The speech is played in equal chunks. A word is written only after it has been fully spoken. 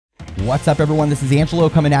What's up, everyone? This is Angelo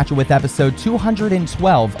coming at you with episode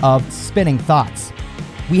 212 of Spinning Thoughts.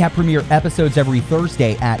 We have premiere episodes every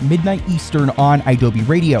Thursday at midnight Eastern on Adobe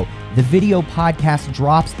Radio. The video podcast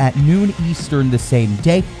drops at noon Eastern the same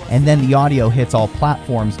day, and then the audio hits all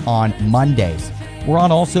platforms on Mondays. We're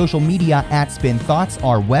on all social media at Spin Thoughts.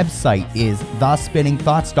 Our website is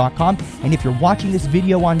thespinningthoughts.com. And if you're watching this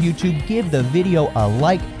video on YouTube, give the video a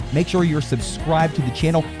like. Make sure you're subscribed to the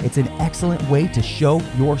channel. It's an excellent way to show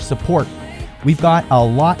your support. We've got a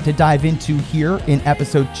lot to dive into here in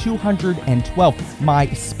episode 212. My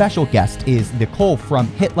special guest is Nicole from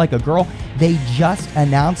Hit Like a Girl. They just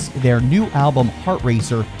announced their new album, Heart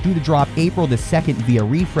Racer, due to drop April the 2nd via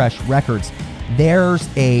Refresh Records. There's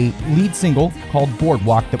a lead single called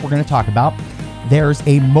Boardwalk that we're going to talk about. There's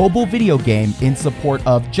a mobile video game in support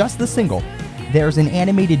of just the single. There's an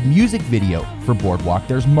animated music video for Boardwalk.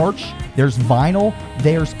 There's merch, there's vinyl,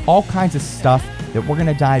 there's all kinds of stuff that we're going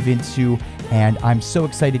to dive into. And I'm so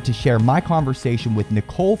excited to share my conversation with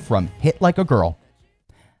Nicole from Hit Like a Girl.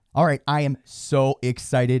 All right, I am so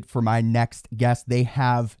excited for my next guest. They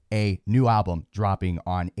have a new album dropping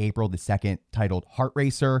on April the 2nd titled Heart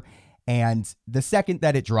Racer. And the second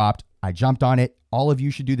that it dropped, I jumped on it. All of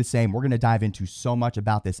you should do the same. We're going to dive into so much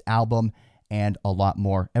about this album and a lot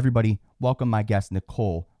more. Everybody, welcome my guest,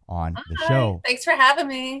 Nicole, on the show. Thanks for having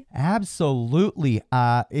me. Absolutely.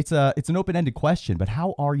 It's an open-ended question, but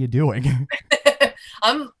how are you doing?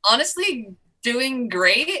 I'm honestly doing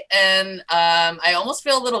great, and I almost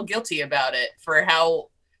feel a little guilty about it for how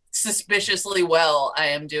suspiciously well I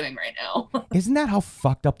am doing right now. Isn't that how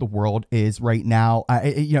fucked up the world is right now?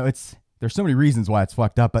 There's so many reasons why it's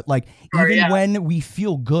fucked up, but like when we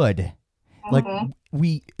feel good, like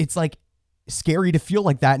it's like scary to feel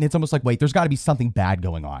like that, and it's almost like, wait, there's got to be something bad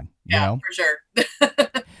going on. You know? For sure.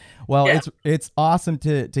 Well, it's awesome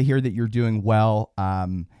to hear that you're doing well.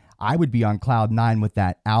 I would be on cloud nine with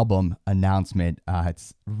that album announcement.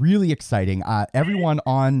 It's really exciting. Everyone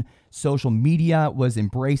on social media was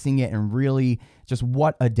embracing it, and really just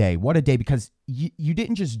what a day, because you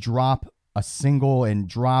didn't just drop a single and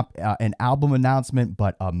drop an album announcement,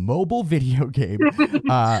 but a mobile video game,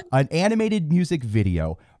 an animated music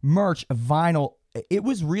video, merch, vinyl. It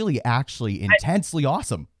was really actually intensely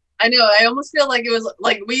awesome. I know. I almost feel like it was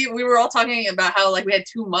like we were all talking about how like we had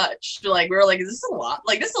too much. Like we were like, is this a lot?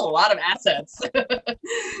 Like this is a lot of assets.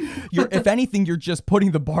 If anything, you're just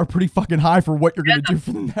putting the bar pretty fucking high for what you're gonna do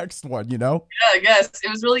for the next one. You know? Yeah, I guess it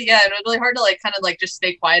was really it was really hard to like kind of like just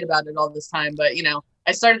stay quiet about it all this time. But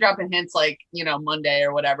I started dropping hints like Monday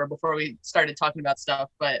or whatever before we started talking about stuff.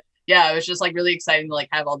 But yeah, it was just like really exciting to like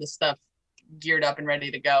have all this stuff geared up and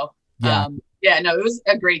ready to go. Yeah. It was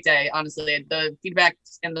a great day, honestly. The feedback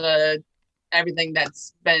and everything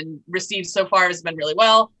that's been received so far has been really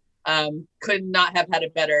well. Could not have had a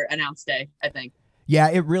better announced day, I think. Yeah,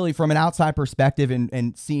 it really, from an outside perspective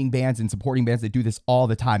and seeing bands and supporting bands that do this all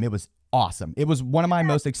the time, it was awesome. It was one of my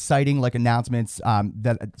most exciting like announcements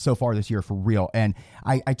that so far this year, for real. And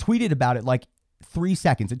I tweeted about it like 3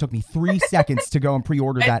 seconds. It took me 3 seconds to go and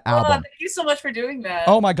pre-order that album. Thank you so much for doing that.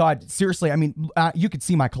 Oh my God. Seriously. I mean, you could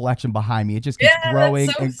see my collection behind me. It just keeps growing.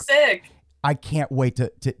 That's so sick. I can't wait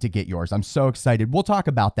to get yours. I'm so excited. We'll talk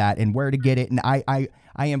about that and where to get it. And I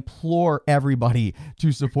implore everybody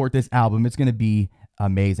to support this album. It's going to be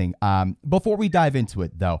amazing. Before we dive into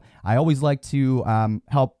it though, I always like to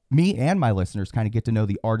help me and my listeners kind of get to know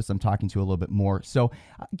the artist I'm talking to a little bit more. So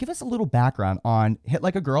give us a little background on Hit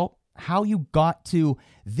Like a Girl, how you got to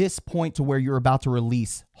this point to where you're about to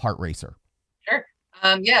release Heart Racer. Sure.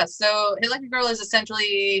 So Hit Like a Girl has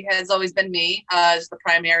always been me, as the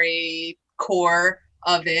primary core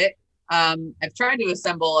of it. I've tried to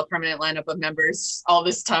assemble a permanent lineup of members all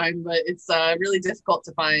this time, but it's really difficult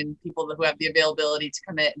to find people who have the availability to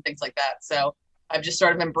commit and things like that. So I've just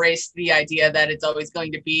sort of embraced the idea that it's always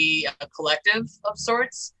going to be a collective of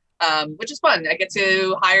sorts, which is fun. I get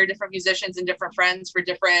to hire different musicians and different friends for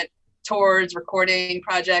different tours, recording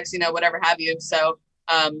projects, whatever have you. So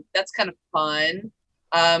that's kind of fun.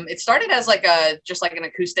 It started as like just like an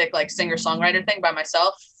acoustic, like singer-songwriter thing by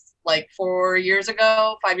myself, like 5 years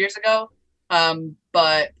ago.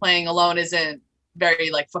 But playing alone isn't very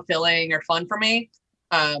like fulfilling or fun for me.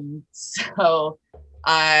 So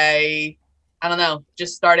I don't know,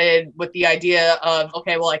 just started with the idea of,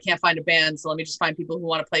 okay, well, I can't find a band, so let me just find people who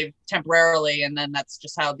want to play temporarily. And then that's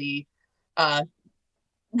just how the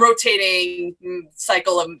rotating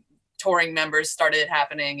cycle of touring members started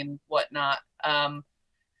happening and whatnot.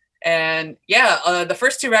 The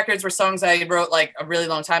first two records were songs I wrote like a really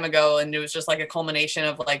long time ago, and it was just like a culmination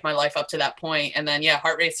of like my life up to that point. And then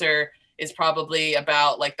Heart Racer is probably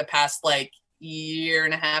about like the past like year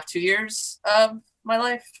and a half, 2 years of my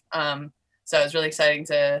life. So it was really exciting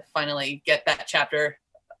to finally get that chapter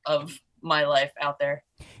of my life out there.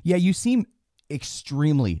 Yeah, you seem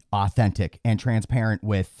extremely authentic and transparent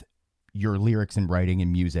with your lyrics and writing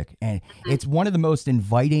and music. And it's one of the most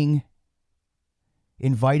inviting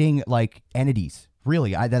like entities,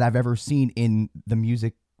 really, that I've ever seen in the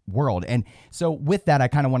music world. And so with that, I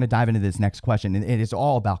kind of want to dive into this next question. And it is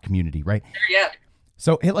all about community, right? Yeah.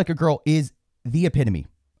 So Hit Like a Girl is the epitome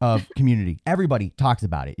of community. Everybody talks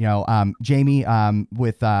about it. You know, Jamie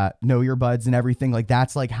with Know Your Buds and everything, like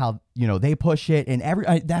that's like how, you know, they push it, and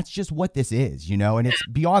that's just what this is, you know, and it's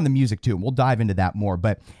beyond the music too. And we'll dive into that more.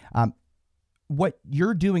 But what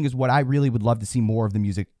you're doing is what I really would love to see more of the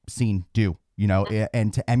music scene do, you know,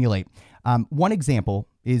 and to emulate. One example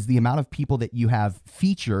is the amount of people that you have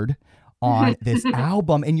featured on this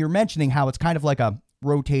album. And you're mentioning how it's kind of like a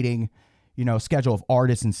rotating, you know, schedule of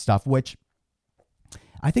artists and stuff, which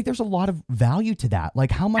I think there's a lot of value to that.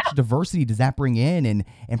 Like, how much diversity does that bring in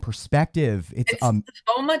and perspective? It's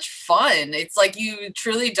so much fun. It's like you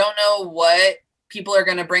truly don't know what people are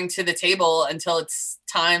going to bring to the table until it's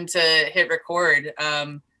time to hit record.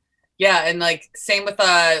 Yeah, and like same with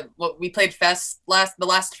what we played the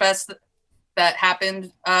last fest that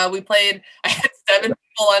happened. We played. I had 7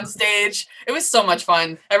 people on stage. It was so much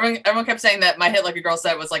fun. Everyone kept saying that my Hit Like a Girl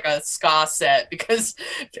set was like a ska set because,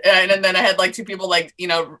 and then I had like 2 people like, you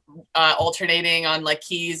know, alternating on like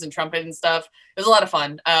keys and trumpet and stuff. It was a lot of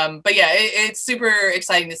fun. But yeah, it's super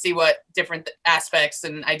exciting to see what different aspects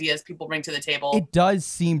and ideas people bring to the table. It does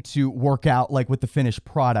seem to work out like with the finished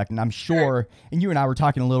product. And I'm sure, and you and I were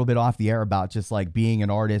talking a little bit off the air about just like being an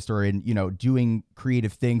artist or in, you know, doing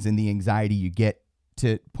creative things and the anxiety you get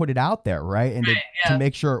to put it out there, right? And to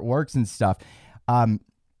make sure it works and stuff.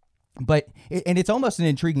 But it's almost an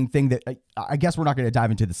intriguing thing that I guess we're not going to dive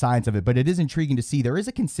into the science of it, but it is intriguing to see there is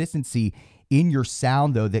a consistency in your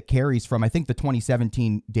sound though that carries from, I think, the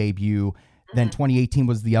 2017 debut, then 2018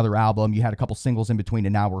 was the other album. You had a couple singles in between,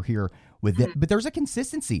 and now we're here with it. But there's a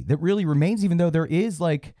consistency that really remains, even though there is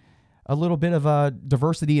like a little bit of a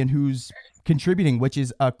diversity in who's contributing, which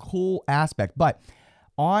is a cool aspect. But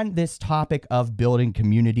on this topic of building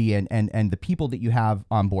community and the people that you have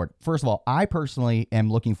on board, first of all, I personally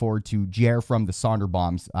am looking forward to Jer from the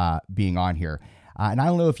Sonderbombs being on here. And I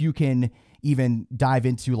don't know if you can even dive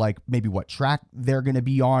into like maybe what track they're going to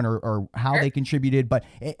be on or how they contributed, but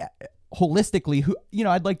holistically, who, you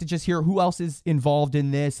know, I'd like to just hear who else is involved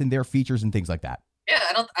in this and their features and things like that. Yeah,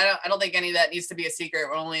 I don't think any of that needs to be a secret.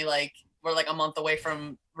 We're like a month away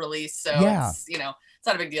from release, so it's, you know, it's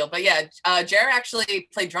not a big deal. But yeah, Jer actually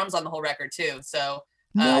played drums on the whole record too. So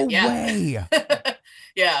no way.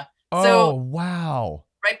 Yeah. Oh, so, wow.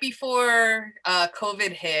 Right before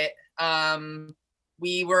COVID hit,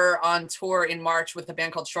 we were on tour in March with a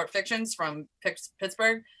band called Short Fictions from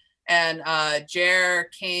Pittsburgh. And Jer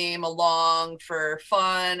came along for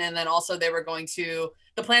fun. And then also the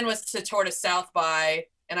plan was to tour to South by,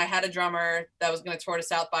 and I had a drummer that was going to tour to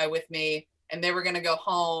South by with me, and they were going to go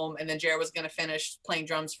home, and then Jer was going to finish playing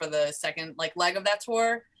drums for the second like leg of that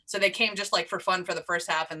tour. So they came just like for fun for the first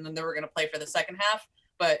half, and then they were going to play for the second half.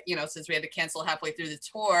 But, you know, since we had to cancel halfway through the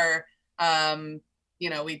tour, you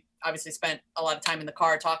know, we obviously spent a lot of time in the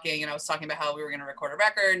car talking, and I was talking about how we were going to record a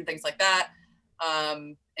record and things like that.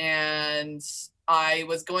 And I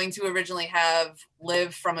was going to originally have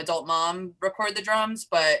Liv from Adult Mom record the drums,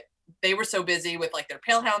 but they were so busy with like their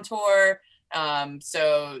Palehound tour.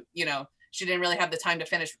 So, you know, she didn't really have the time to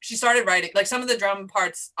finish. She started writing like some of the drum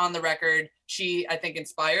parts on the record. She, I think,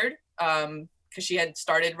 inspired, cause she had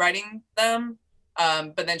started writing them.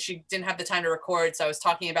 But then she didn't have the time to record. So I was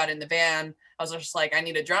talking about it in the van. I was just like, I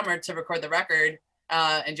need a drummer to record the record.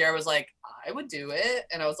 And Jared was like, I would do it.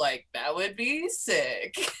 And I was like, that would be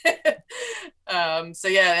sick. So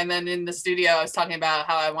yeah. And then in the studio, I was talking about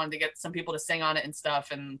how I wanted to get some people to sing on it and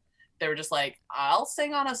stuff. And they were just like, I'll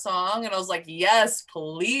sing on a song. And I was like, yes,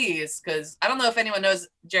 please. Cause I don't know if anyone knows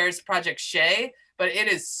Jared's project Shay, but it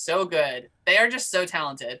is so good. They are just so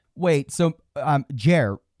talented. Wait, so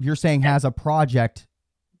Jared, you're saying has a project,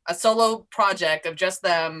 a solo project of just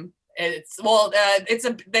them. They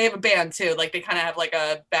have a band too. Like they kind of have like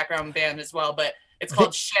a background band as well, but it's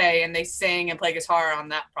called Shay, and they sing and play guitar on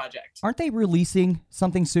that project. Aren't they releasing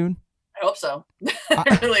something soon? I hope so.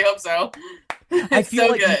 I really hope so. I feel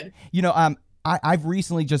so like, good. You know, I've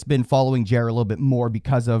recently just been following Jared a little bit more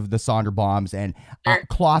because of the Sonderbombs, and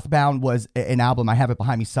Clothbound was an album. I have it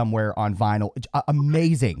behind me somewhere on vinyl.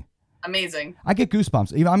 Amazing. I get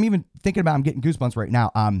goosebumps. I'm even thinking about I'm getting goosebumps right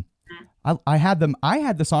now. I had the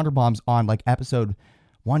Sonderbombs on like episode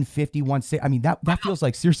 150, 160. I mean, that feels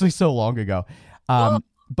like seriously so long ago. Well,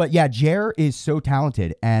 But yeah, Jer is so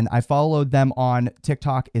talented, and I followed them on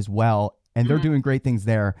TikTok as well, and they're mhm. doing great things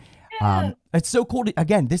there. Yeah. It's so cool to,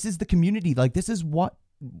 again, this is the community. Like this is what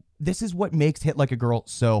makes Hit Like a Girl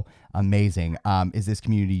so amazing. Is this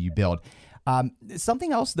community you build?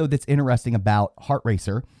 Something else though that's interesting about Heart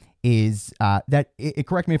Racer is that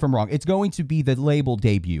correct me if I'm wrong. It's going to be the label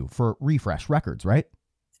debut for Refresh Records, right?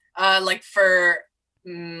 Like for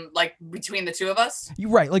like between the two of us.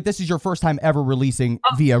 You're right. Like this is your first time ever releasing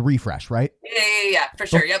Oh, via Refresh, right? yeah, for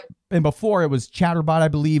sure. Yep. And before it was Chatterbot, I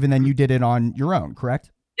believe, and then you did it on your own,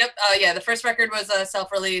 correct? Yep. Yeah, the first record was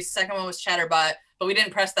self-release. Second one was Chatterbot, but we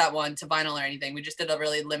didn't press that one to vinyl or anything. We just did a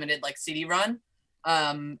really limited like CD run.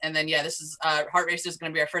 And then yeah, this is Heart Racer is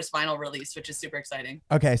going to be our first vinyl release, which is super exciting.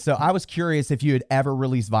 Okay, so I was curious if you had ever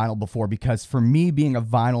released vinyl before, because for me, being a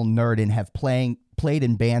vinyl nerd and have played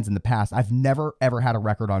in bands in the past, I've never ever had a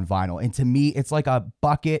record on vinyl, and to me, it's like a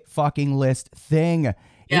bucket fucking list thing.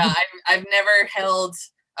 Yeah, I've never held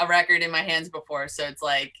a record in my hands before, so it's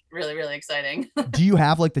like really really exciting. Do you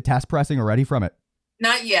have like the test pressing already from it?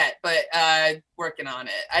 Not yet, but working on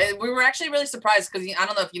it. We were actually really surprised because I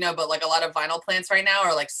don't know if you know, but like a lot of vinyl plants right now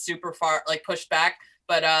are like super far, like pushed back.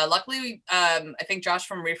 But luckily, I think Josh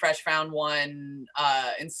from Refresh found one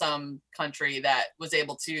in some country that was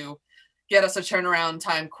able to get us a turnaround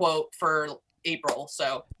time quote for April.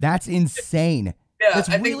 So That's insane. yeah, That's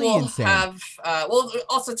I think really we'll insane. have. Well,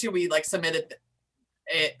 also too, we like submitted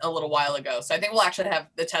it a little while ago, so I think we'll actually have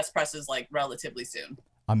the test presses like relatively soon.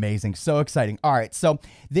 Amazing. So exciting. All right. So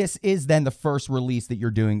this is then the first release that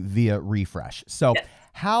you're doing via Refresh. So Yes.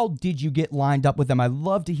 how did you get lined up with them? I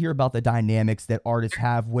love to hear about the dynamics that artists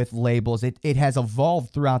have with labels. It has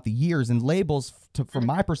evolved throughout the years, and labels, from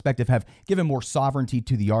my perspective, have given more sovereignty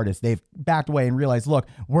to the artist. They've backed away and realized, look,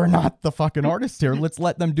 we're not the fucking artists here. Let's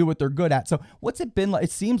let them do what they're good at. So what's it been like?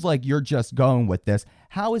 It seems like you're just going with this.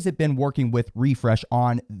 How has it been working with Refresh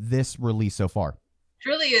on this release so far?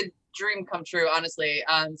 Truly a dream come true, honestly.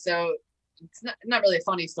 So it's not really a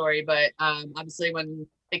funny story, but obviously when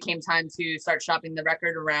it came time to start shopping the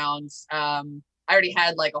record around, I already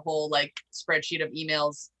had like a whole like spreadsheet of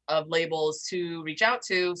emails of labels to reach out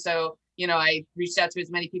to. So, you know, I reached out to as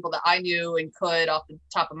many people that I knew and could off the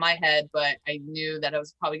top of my head, but I knew that I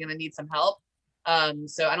was probably going to need some help.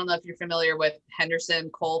 So I don't know if you're familiar with Henderson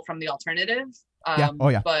Cole from The Alternative. Yeah. Oh,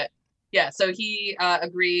 yeah. But yeah, so he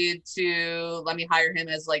agreed to let me hire him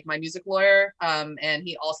as like my music lawyer. And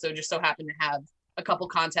he also just so happened to have a couple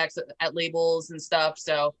contacts at labels and stuff.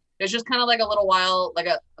 So it was just kind of like a little while, like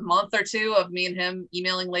a month or two of me and him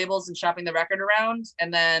emailing labels and shopping the record around.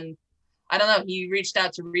 And then I don't know, he reached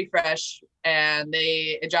out to Refresh and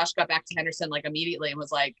Josh got back to Henderson like immediately and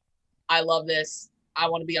was like, I love this. I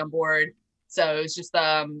want to be on board. So it was just,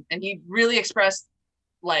 and he really expressed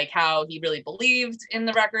like how he really believed in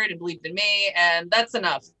the record and believed in me. And that's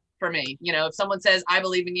enough for me. You know, if someone says, I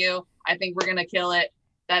believe in you, I think we're going to kill it.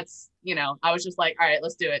 That's, you know, I was just like, all right,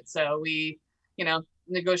 let's do it. So we, you know,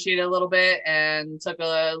 negotiated a little bit and took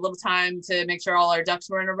a little time to make sure all our ducks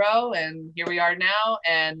were in a row. And here we are now.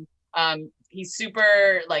 And he's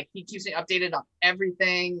super, like, he keeps me updated on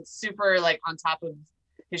everything, super like on top of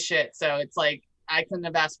his shit. So it's like, I couldn't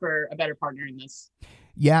have asked for a better partner in this.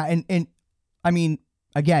 Yeah. And I mean,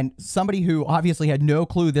 again, somebody who obviously had no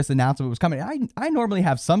clue this announcement was coming. I normally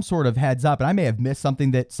have some sort of heads up, and I may have missed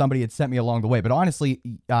something that somebody had sent me along the way. But honestly,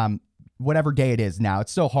 whatever day it is now,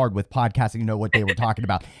 it's so hard with podcasting to know what day we're talking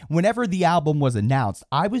about. Whenever the album was announced,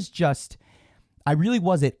 I really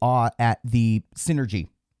was at awe at the synergy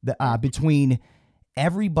between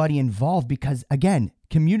everybody involved, because again,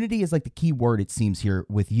 community is like the key word, it seems, here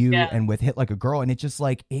with you and with Hit Like a Girl. And it just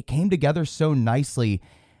like, it came together so nicely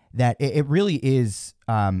that it really is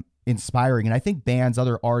inspiring. And I think bands,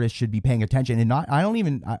 other artists should be paying attention. And I don't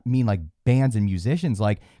even mean like bands and musicians,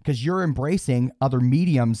 like, because you're embracing other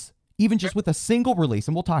mediums, even just with a single release.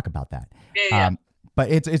 And we'll talk about that. Yeah.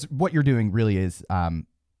 But it's what you're doing really is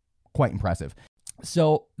quite impressive.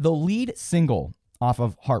 So the lead single off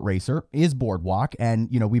of Heart Racer is Boardwalk. And,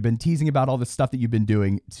 you know, we've been teasing about all the stuff that you've been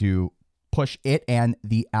doing to push it and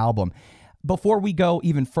the album. Before we go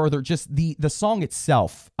even further, just the song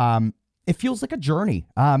itself, it feels like a journey.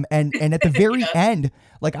 And at the very end,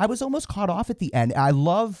 like I was almost caught off at the end. I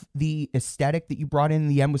love the aesthetic that you brought in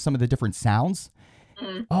the end with some of the different sounds.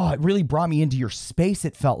 Mm-hmm. Oh, it really brought me into your space,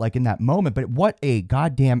 it felt like, in that moment. But what a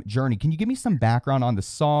goddamn journey. Can you give me some background on the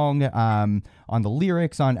song, on the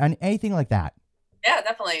lyrics, on anything like that? Yeah,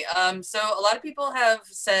 definitely. So a lot of people have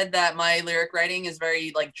said that my lyric writing is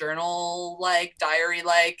very like journal like, diary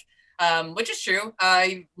like. which is true.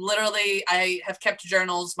 I have kept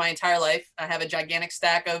journals my entire life. I have a gigantic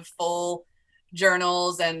stack of full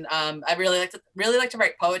journals, and I really like to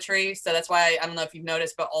write poetry. So that's why I don't know if you've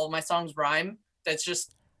noticed, but all of my songs rhyme. That's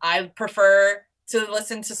just, I prefer to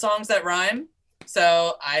listen to songs that rhyme.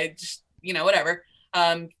 So I just, whatever.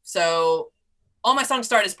 So all my songs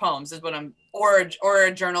start as poems is what or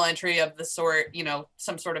a journal entry of the sort,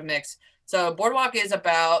 some sort of mix. So Boardwalk is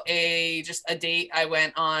about just a date I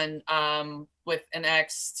went on with an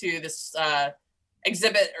ex to this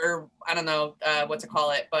exhibit, or I don't know what to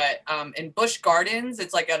call it, but in Busch Gardens.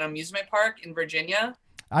 It's like an amusement park in Virginia.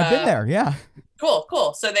 I've been there. Yeah.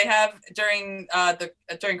 Cool. So they have during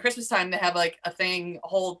Christmas time, they have like a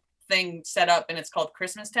whole thing set up, and it's called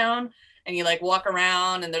Christmas Town. And you like walk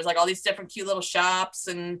around, and there's like all these different cute little shops,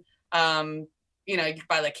 and you can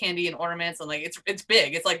buy like candy and ornaments, and like it's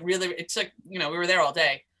big. It's like really, it took, we were there all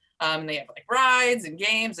day. They have like rides and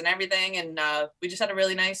games and everything, and we just had a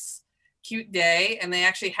really nice, cute day. And they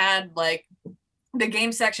actually had like the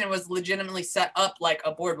game section was legitimately set up like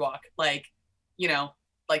a boardwalk, like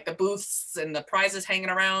like the booths and the prizes hanging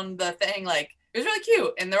around the thing. Like it was really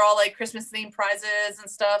cute, and they're all like Christmas themed prizes and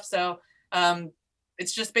stuff. So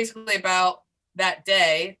it's just basically about that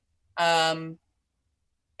day. And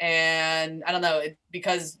I don't know,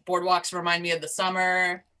 because boardwalks remind me of the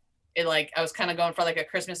summer. I was kind of going for like a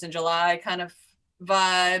Christmas in July kind of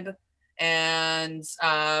vibe. And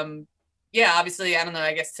obviously, I don't know,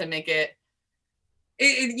 I guess to make it,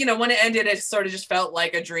 when it ended, it sort of just felt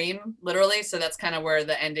like a dream, literally. So that's kind of where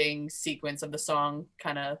the ending sequence of the song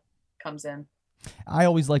kind of comes in. I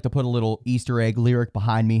always like to put a little Easter egg lyric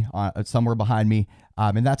behind me, somewhere behind me.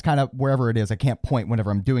 And that's kind of wherever it is. I can't point whenever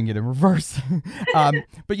I'm doing it in reverse. But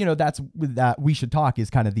that's that We Should Talk is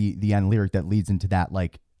kind of the end lyric that leads into that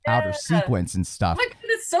like outer sequence and stuff. Oh my God,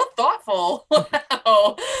 it's so thoughtful.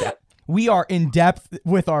 Wow. Yeah. We are in depth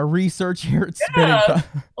with our research here at Spinning.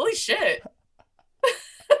 Holy shit.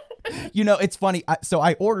 It's funny. So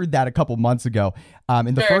I ordered that a couple months ago.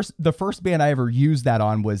 And the first band I ever used that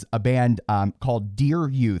on was a band called Dear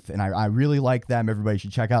Youth. And I really like them. Everybody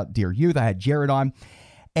should check out Dear Youth. I had Jared on.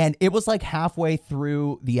 And it was like halfway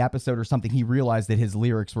through the episode or something, he realized that his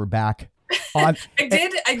lyrics were back on.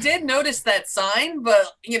 I did notice that sign,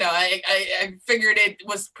 but, I figured it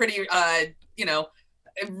was pretty,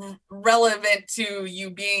 relevant to you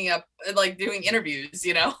being doing interviews,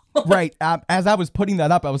 Right. As I was putting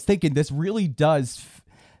that up, I was thinking this really does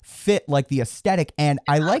fit like the aesthetic, and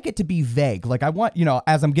I like it to be vague. Like I want,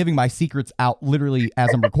 as I'm giving my secrets out literally as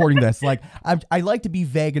I'm recording this, like I like to be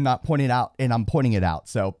vague and not point it out, and I'm pointing it out.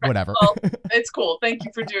 So whatever. Well, it's cool. Thank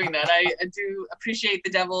you for doing that. I do appreciate the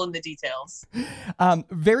devil in the details.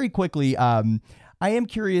 Very quickly, I am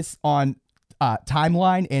curious on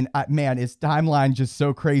timeline, and man, is timeline just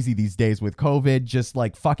so crazy these days with COVID just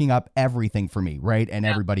like fucking up everything for me, right? And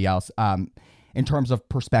everybody else in terms of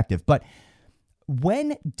perspective. But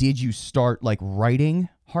when did you start like writing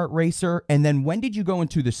Heart Racer, and then when did you go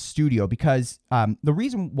into the studio? Because the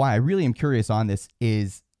reason why I really am curious on this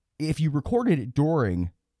is if you recorded it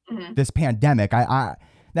during this pandemic, I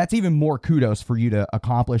that's even more kudos for you to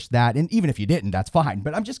accomplish that. And even if you didn't, that's fine.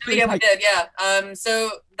 But I'm just curious. Yeah, we did. Yeah. So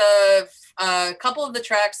the couple of the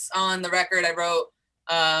tracks on the record I wrote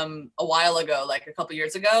a while ago, like a couple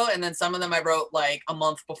years ago. And then some of them I wrote like a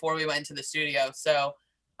month before we went into the studio. So,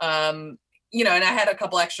 and I had a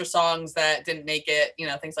couple extra songs that didn't make it,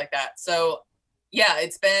 things like that. So yeah,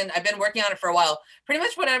 I've been working on it for a while. Pretty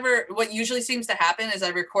much what usually seems to happen is I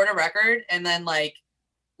record a record and then like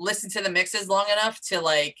listen to the mixes long enough to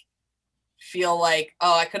like feel like,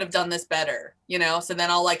 oh, I could have done this better, so then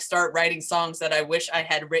I'll like start writing songs that I wish I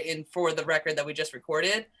had written for the record that we just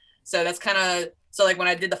recorded. So that's kind of, so like when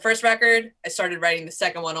I did the first record, I started writing the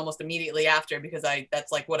second one almost immediately after, because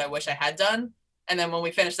that's like what I wish I had done. And then when we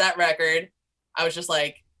finished that record, I was just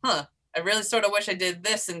like, I really sort of wish I did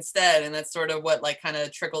this instead. And that's sort of what like kind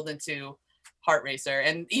of trickled into Heart Racer.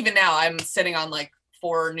 And even now I'm sitting on like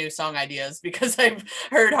 4 new song ideas because I've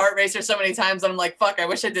heard Heart Racer so many times and I'm like, fuck, I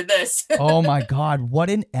wish I did this. Oh my God. What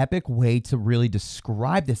an epic way to really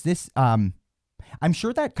describe this. I'm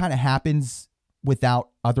sure that kind of happens without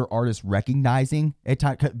other artists recognizing it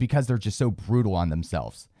because they're just so brutal on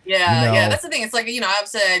themselves. Yeah. Yeah. That's the thing. It's like,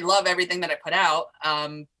 obviously I love everything that I put out.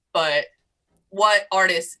 But what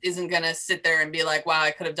artist isn't going to sit there and be like, wow, I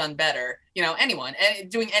could have done better. Anyone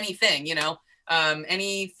doing anything,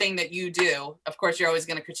 anything that you do, of course, you're always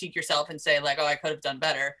going to critique yourself and say like, oh, I could have done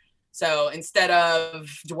better. So instead of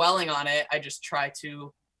dwelling on it, I just try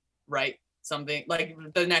to write something like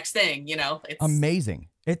the next thing, it's amazing.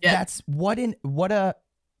 That's what a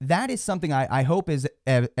that is something I hope is,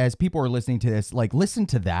 as people are listening to this, like listen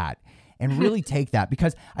to that and really take that,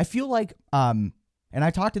 because I feel like, and I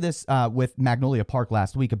talked to this with Magnolia Park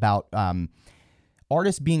last week about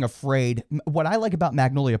artists being afraid. What I like about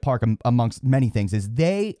Magnolia Park, amongst many things, is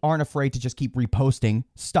they aren't afraid to just keep reposting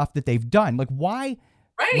stuff that they've done. Like, why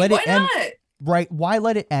let it end? Right? Why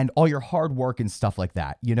let it end? All your hard work and stuff like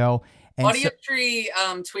that, you know? And Audio Tree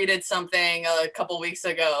tweeted something a couple weeks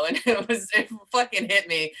ago, and it fucking hit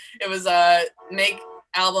me. It was make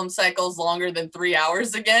album cycles longer than 3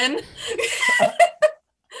 hours again.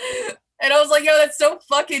 And I was like, yo, that's so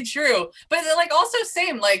fucking true. But like, also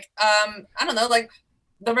same, like, I don't know, like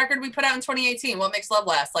the record we put out in 2018, What Makes Love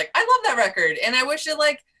Last. Like, I love that record, and I wish it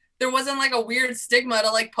like there wasn't like a weird stigma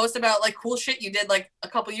to like post about like cool shit you did like a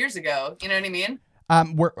couple years ago. You know what I mean?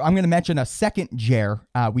 I'm going to mention a second Jer.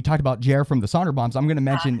 We talked about Jer from the Sonderbombs. I'm going to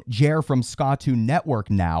mention Jer from Ska2 Network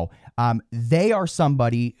now. They are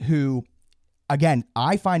somebody who, again,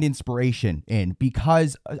 I find inspiration in,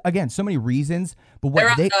 because, again, so many reasons. But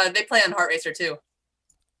what they play on Heart Racer too.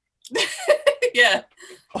 Yeah.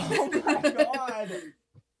 Oh my God.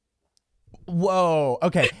 Whoa.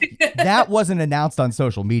 Okay. That wasn't announced on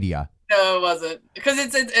social media. No, it wasn't, because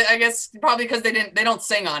it's I guess probably because they don't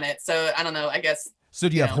sing on it. So I don't know. I guess. So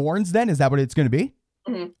do you have horns then? Is that what it's going to be?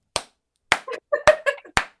 Mm-hmm.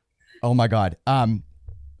 Oh my God.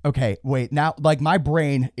 Okay, wait. Now, like, my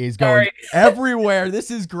brain is going everywhere. This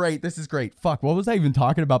is great. This is great. Fuck, what was I even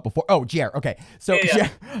talking about before? Oh, Jer. Okay, so yeah.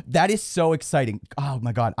 That is so exciting. Oh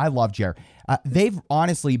my God, I love Jer. They've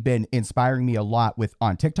honestly been inspiring me a lot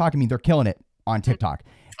on TikTok. I mean, they're killing it on TikTok.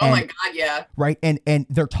 Oh my God, yeah. Right, and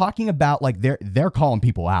they're talking about, like, they're calling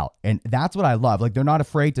people out, and that's what I love. Like, they're not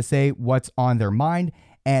afraid to say what's on their mind.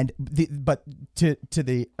 And but to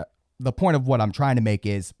the point of what I'm trying to make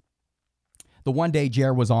is, the one day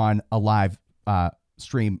Jer was on a live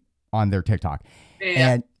stream on their TikTok,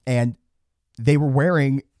 and they were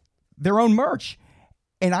wearing their own merch,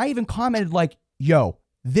 and I even commented like, "Yo,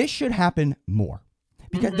 this should happen more."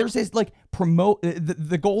 Because there's this like promote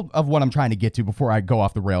the goal of what I'm trying to get to before I go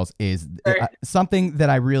off the rails is something that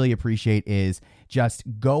I really appreciate is just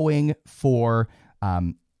going for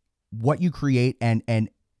what you create and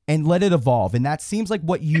let it evolve. And that seems like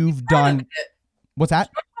what you've done. What's that?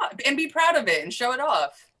 And be proud of it and show it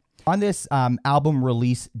off. On this album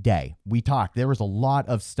release day, there was a lot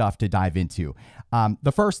of stuff to dive into.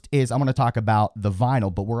 The first is I'm going to talk about the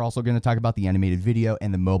vinyl, but we're also going to talk about the animated video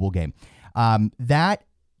and the mobile game. That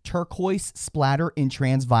turquoise splatter in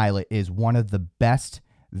Transviolet is one of the best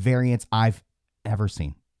variants I've ever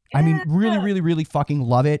seen. Yeah. I mean, really, really, really fucking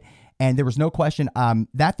love it. And there was no question.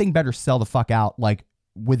 That thing better sell the fuck out like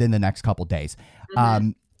within the next couple days.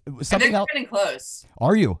 Something else. Getting close.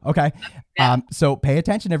 Are you? Okay. Yeah. So pay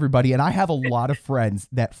attention, everybody. And I have a lot of friends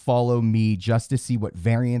that follow me just to see what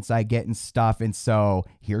variants I get and stuff. And so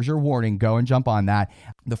here's your warning. Go and jump on that.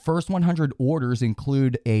 The first 100 orders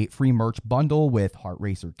include a free merch bundle with Heart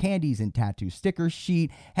Racer candies and tattoo sticker sheet,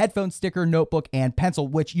 headphone sticker, notebook, and pencil,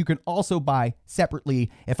 which you can also buy separately.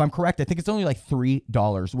 If I'm correct, I think it's only like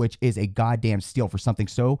 $3, which is a goddamn steal for something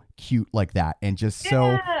so cute like that and just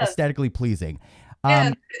so aesthetically pleasing.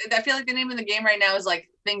 Yeah, I feel like the name of the game right now is like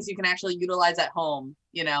things you can actually utilize at home,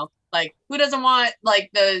 you know? Like, who doesn't want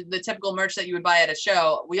like the typical merch that you would buy at a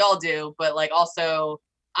show? We all do, but like also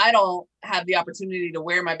I don't have the opportunity to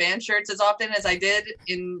wear my band shirts as often as I did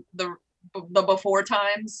in the before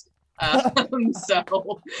times.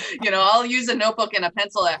 So, you know, I'll use a notebook and a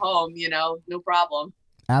pencil at home, you know, no problem.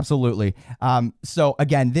 Absolutely. So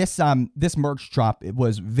again, this merch drop, it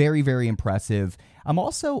was very, very impressive. I'm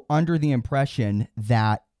also under the impression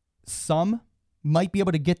that some might be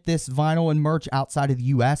able to get this vinyl and merch outside of the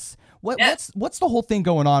US. What's the whole thing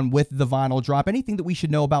going on with the vinyl drop? Anything that we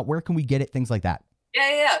should know about? Where can we get it? Things like that.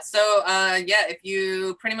 Yeah. So, if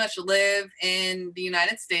you pretty much live in the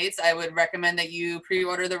United States, I would recommend that you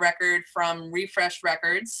pre-order the record from Refresh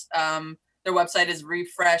Records. Their website is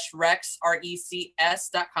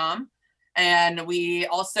refreshrecs.com. And we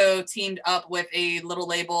also teamed up with a little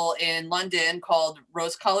label in London called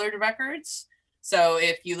Rose Colored Records. So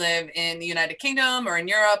if you live in the United Kingdom or in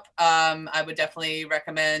Europe, I would definitely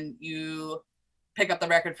recommend you pick up the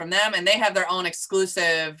record from them. And they have their own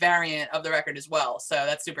exclusive variant of the record as well. So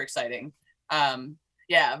that's super exciting. Very,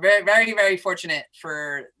 very, very fortunate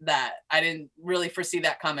for that. I didn't really foresee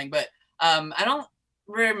that coming, but I don't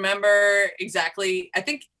remember exactly. I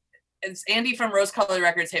think it's Andy from Rose Colored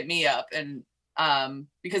Records hit me up, and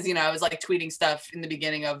because, you know, I was like tweeting stuff in the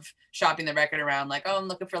beginning of shopping the record around, like, oh, I'm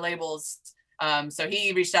looking for labels. So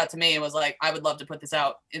he reached out to me and was like, I would love to put this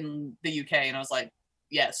out in the UK. And I was like,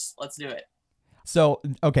 yes, let's do it. So,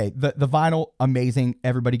 okay, the vinyl, amazing.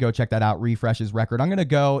 Everybody go check that out. Refresh his record. I'm going to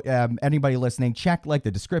go, anybody listening, check like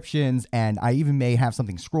the descriptions, and I even may have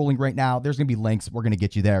something scrolling right now. There's going to be links. We're going to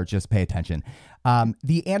get you there. Just pay attention.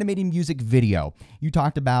 The animated music video, you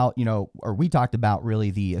talked about, or we talked about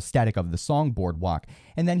really the aesthetic of the song Boardwalk.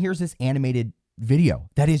 And then here's this animated video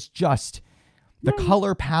that is just... The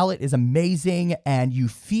color palette is amazing, and you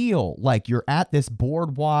feel like you're at this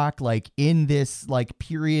boardwalk, like in this like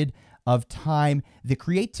period of time. The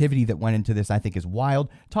creativity that went into this, I think, is wild.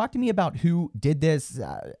 Talk to me about who did this,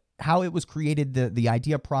 how it was created, the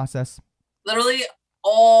idea process. Literally,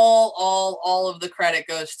 all of the credit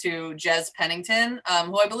goes to Jez Pennington,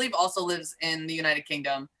 who I believe also lives in the United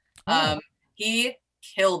Kingdom. He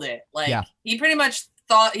killed it. He pretty much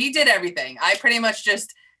thought he did everything. I pretty much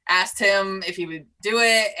just asked him if he would do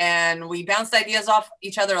it, and we bounced ideas off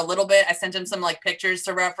each other a little bit. I sent him some like pictures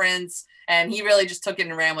to reference, and he really just took it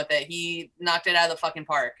and ran with it. He knocked it out of the fucking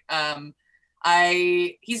park.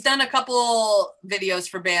 He's done a couple videos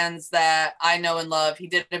for bands that I know and love. He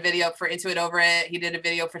did a video for Into It Over It. He did a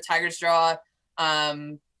video for Tiger's Jaw.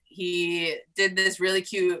 He did this really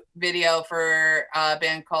cute video for a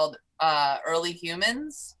band called Early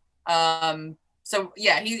Humans. So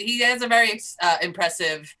yeah, he has a very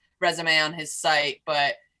impressive resume on his site,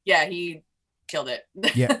 but yeah, he killed it.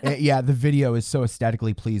 yeah. The video is so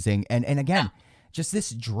aesthetically pleasing. And again, just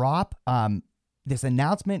this drop, this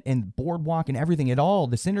announcement and Boardwalk and everything, the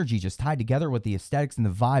synergy just tied together with the aesthetics and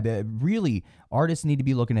the vibe. Really, artists need to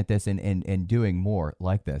be looking at this and doing more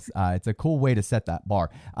like this. It's a cool way to set that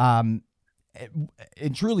bar.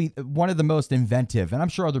 And truly one of the most inventive, and I'm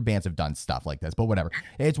sure other bands have done stuff like this, but whatever.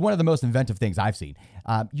 It's one of the most inventive things I've seen.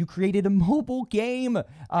 You created a mobile game.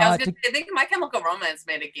 I think My Chemical Romance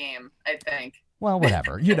made a game, I think. Well,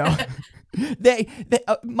 whatever, they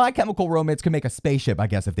My Chemical Romance could make a spaceship, I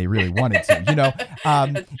guess, if they really wanted to,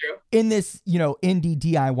 That's true. In this, indie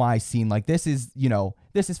DIY scene, like this is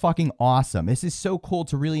fucking awesome. This is so cool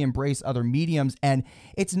to really embrace other mediums. And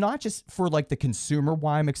it's not just for like the consumer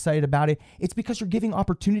why I'm excited about it. It's because you're giving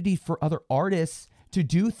opportunity for other artists to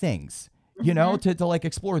do things, to like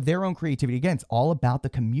explore their own creativity. Again, it's all about the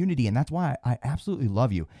community. And that's why I absolutely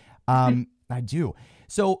love you. I do.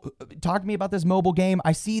 So talk to me about this mobile game.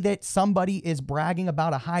 I see that somebody is bragging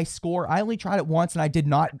about a high score. I only tried it once and I did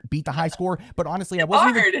not beat the high score, but honestly, I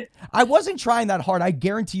wasn't trying that hard. I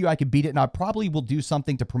guarantee you I could beat it, and I probably will do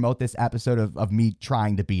something to promote this episode of me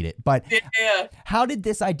trying to beat it. But how did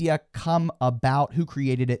this idea come about? Who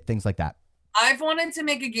created it? Things like that. I've wanted to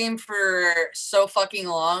make a game for so fucking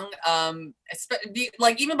long.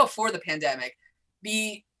 Like even before the pandemic,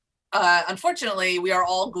 unfortunately, we are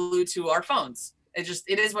all glued to our phones. It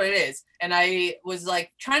is what it is. And I was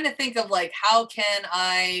like trying to think of like, how can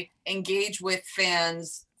I engage with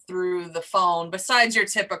fans through the phone besides your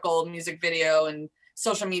typical music video and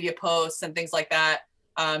social media posts and things like that,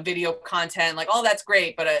 video content, like all that's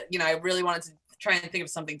great. But, I really wanted to try and think of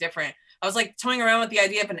something different. I was like toying around with the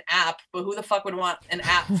idea of an app, but who the fuck would want an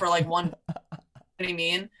app for like one? You know what I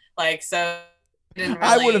mean? Like, so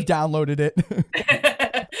I would have downloaded it.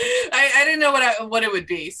 I didn't know what it would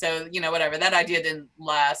be. So, whatever. That idea didn't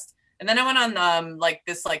last. And then I went on like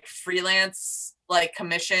this like freelance like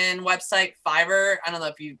commission website, Fiverr. I don't know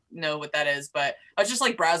if you know what that is, but I was just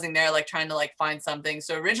like browsing there, like trying to like find something.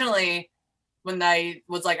 So originally when I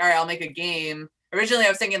was like, all right, I'll make a game. Originally I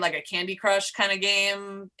was thinking like a Candy Crush kind of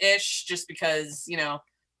game-ish, just because,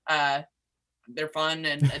 they're fun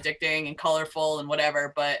and addicting and colorful and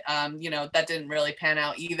whatever. But, that didn't really pan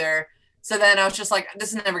out either. So then I was just like,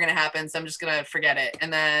 this is never going to happen. So I'm just going to forget it.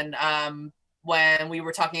 And then when we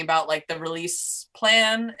were talking about like the release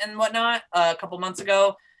plan and whatnot a couple months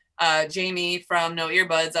ago, Jamie from No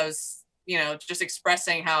Earbuds, I was, just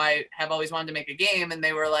expressing how I have always wanted to make a game. And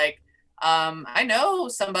they were like, I know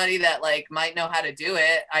somebody that like might know how to do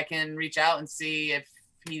it. I can reach out and see if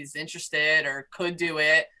he's interested or could do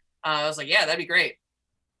it. I was like, yeah, that'd be great.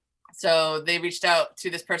 So they reached out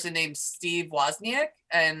to this person named Steve Wozniak,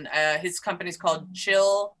 and his company's called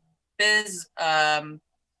Chill Biz.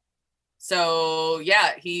 So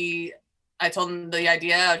yeah, I told him the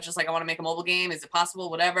idea. I was just like, I want to make a mobile game. Is it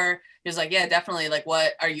possible? Whatever. He was like, yeah, definitely. Like,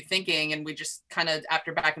 what are you thinking? And we just kind of,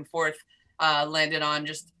 after back and forth, landed on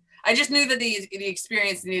I just knew that the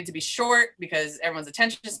experience needed to be short because everyone's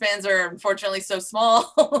attention spans are unfortunately so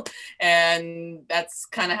small. And that's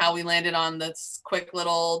kind of how we landed on this quick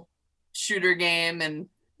little shooter game and,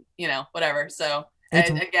 whatever. So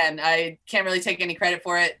again, I can't really take any credit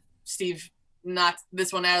for it. Steve knocked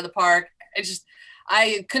this one out of the park.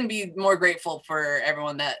 I couldn't be more grateful for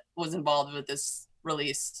everyone that was involved with this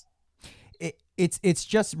release. it's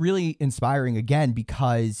just really inspiring again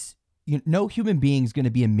because no human being is going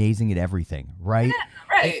to be amazing at everything, right? Yeah,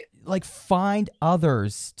 right. Like find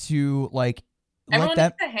others to like Everyone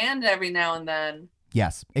let them. needs a hand every now and then.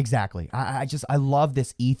 Yes, exactly. I love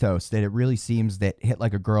this ethos that it really seems that Hit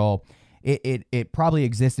Like a Girl. It probably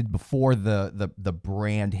existed before the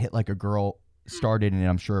brand Hit Like a Girl started, and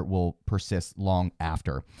I'm sure it will persist long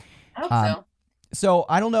after. I hope so. So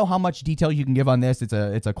I don't know how much detail you can give on this. It's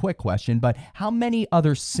a quick question, but how many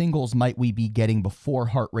other singles might we be getting before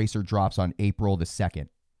Heart Racer drops on April the 2nd?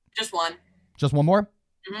 Just one. Just one more?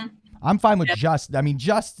 Mm-hmm. I'm fine with just. I mean,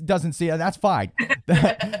 just doesn't see it. That's fine.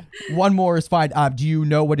 One more is fine. Do you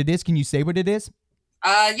know what it is? Can you say what it is?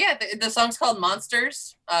 Yeah, the song's called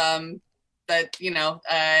Monsters. But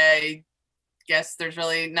I guess there's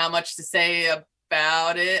really not much to say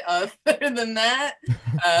about it other than that.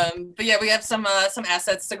 But yeah, we have some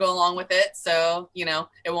assets to go along with it, so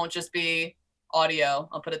it won't just be audio.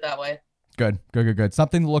 I'll put it that way. Good.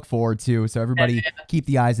 Something to look forward to. So everybody keep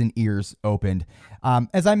the eyes and ears opened.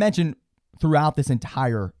 As I mentioned throughout this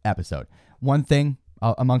entire episode, one thing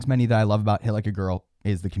amongst many that I love about Hit Like a Girl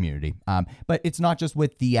is the community. But it's not just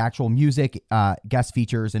with the actual music, guest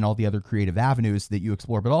features, and all the other creative avenues that you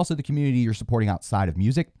explore, but also the community you're supporting outside of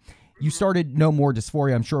music. You started No More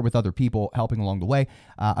Dysphoria, I'm sure, with other people helping along the way,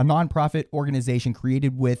 a nonprofit organization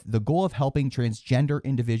created with the goal of helping transgender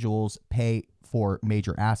individuals pay for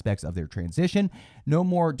major aspects of their transition. No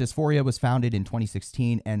More Dysphoria was founded in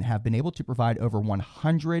 2016 and have been able to provide over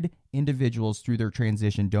 100 individuals through their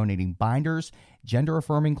transition, donating binders,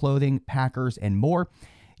 gender-affirming clothing, packers, and more.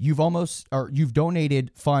 You've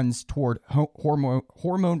donated funds toward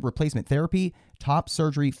hormone replacement therapy, top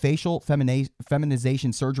surgery, facial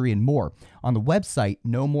feminization surgery, and more. On the website,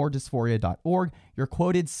 nomoredysphoria.org, you're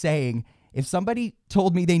quoted saying, "If somebody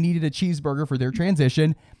told me they needed a cheeseburger for their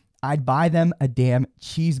transition, I'd buy them a damn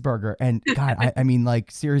cheeseburger." And God, I mean, like,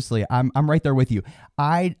 seriously, I'm right there with you.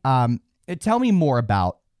 Tell me more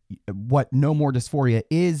about what No More Dysphoria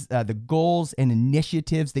is, the goals and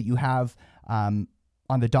initiatives that you have on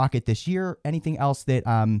the docket this year. Anything else that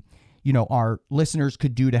our listeners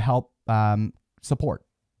could do to help support?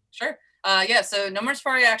 Sure. Yeah. So No More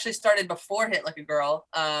Dysphoria actually started before Hit Like a Girl,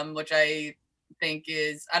 which I think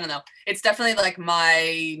is, I don't know, it's definitely like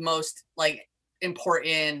my most like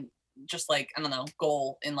important, just like, I don't know,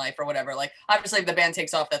 goal in life or whatever. Like, obviously if the band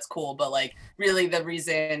takes off, that's cool, but like really the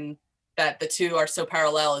reason that the two are so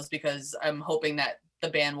parallel is because I'm hoping that the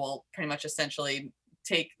band will pretty much essentially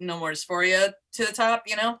take No More Dysphoria to the top,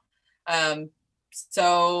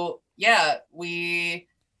 so yeah,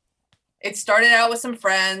 it started out with some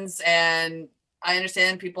friends, and I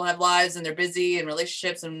understand people have lives and they're busy and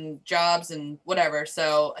relationships and jobs and whatever.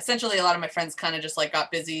 So essentially a lot of my friends kind of just like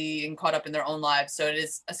got busy and caught up in their own lives. So it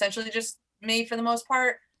is essentially just me for the most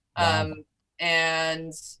part. Wow.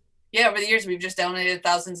 And yeah, over the years, we've just donated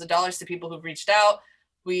thousands of dollars to people who've reached out.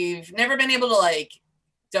 We've never been able to like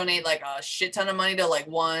donate like a shit ton of money to like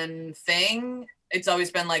one thing. It's always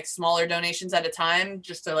been like smaller donations at a time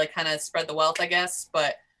just to like kind of spread the wealth, I guess.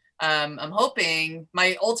 But I'm hoping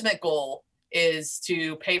my ultimate goal is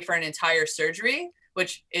to pay for an entire surgery,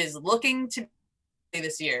 which is looking to be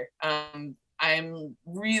this year. I'm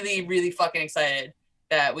really, really fucking excited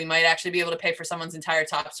that we might actually be able to pay for someone's entire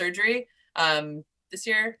top surgery this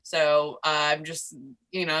year. So I'm just,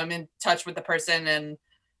 I'm in touch with the person, and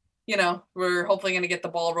we're hopefully going to get the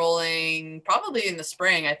ball rolling probably in the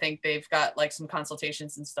spring. I think they've got like some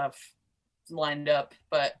consultations and stuff lined up,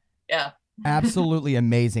 but yeah. Absolutely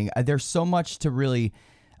amazing. There's so much to really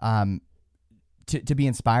to be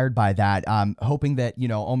inspired by that. Hoping that,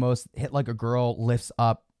 almost Hit Like a Girl lifts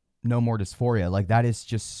up No More Dysphoria. Like, that is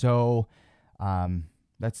just so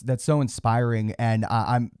that's so inspiring. And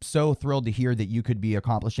I'm so thrilled to hear that you could be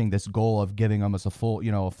accomplishing this goal of giving almost a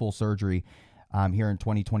full surgery here in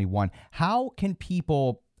 2021. How can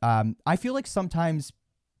people, I feel like sometimes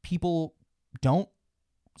people don't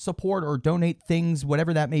support or donate things,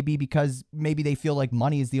 whatever that may be, because maybe they feel like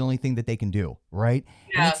money is the only thing that they can do, right?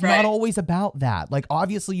 Yeah, and it's right. not always about that. Like,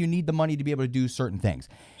 obviously you need the money to be able to do certain things.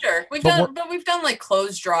 Sure. We've done like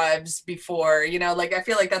clothes drives before, like I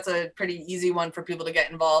feel like that's a pretty easy one for people to get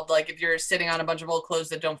involved. Like if you're sitting on a bunch of old clothes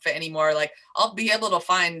that don't fit anymore, like I'll be able to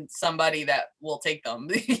find somebody that will take them.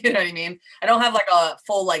 You know what I mean? I don't have like a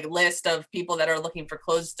full like list of people that are looking for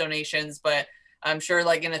clothes donations, but I'm sure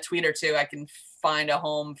like in a tweet or two I can find a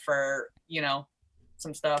home for,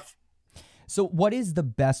 some stuff. So what is the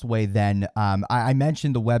best way then? I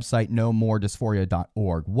mentioned the website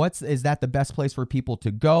nomoredysphoria.org. Is that the best place for people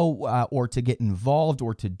to go or to get involved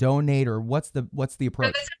or to donate, or what's the So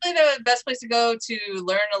approach? that's definitely the best place to go to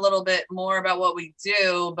learn a little bit more about what we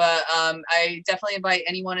do. But I definitely invite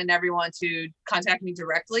anyone and everyone to contact me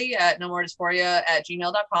directly at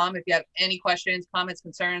nomoredysphoria@gmail.com if you have any questions, comments,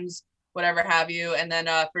 concerns, whatever have you. And then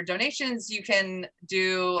for donations, you can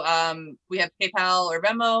do, we have PayPal or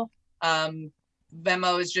Venmo.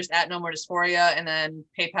 Venmo is just at nomoredysphoria, and then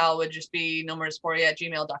PayPal would just be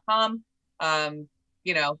nomoredysphoria@gmail.com.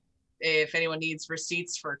 You know, if anyone needs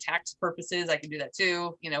receipts for tax purposes, I can do that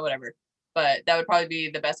too, whatever. But that would probably be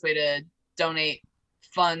the best way to donate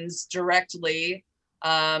funds directly.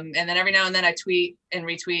 And then every now and then I tweet and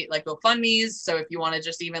retweet like GoFundMe's. So if you want to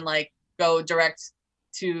just even like go direct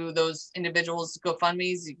to those individuals'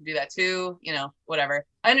 GoFundMe's, you can do that too, whatever.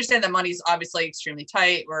 I understand that money's obviously extremely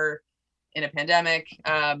tight. We're in a pandemic.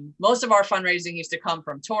 Most of our fundraising used to come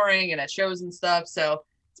from touring and at shows and stuff. So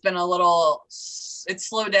it's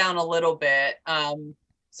slowed down a little bit.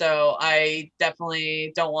 So I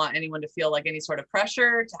definitely don't want anyone to feel like any sort of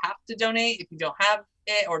pressure to have to donate if you don't have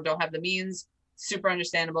it or don't have the means. Super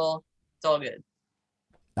understandable. It's all good.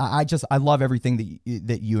 I love everything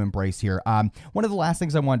that you embrace here. One of the last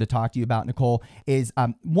things I wanted to talk to you about, Nicole, is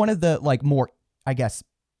one of the like more, I guess,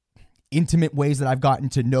 intimate ways that I've gotten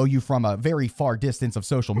to know you from a very far distance of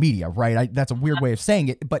social media, right? That's a weird way of saying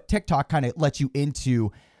it, but TikTok kind of lets you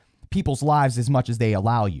into people's lives as much as they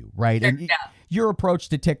allow you, right? And Yeah. your approach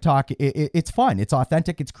to TikTok, it's fun, it's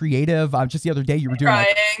authentic, it's creative. Just the other day you were doing trying,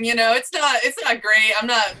 it's not great. I'm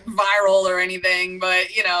not viral or anything, but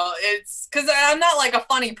it's because I'm not like a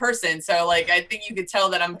funny person. So like, I think you could tell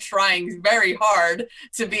that I'm trying very hard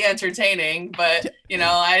to be entertaining, but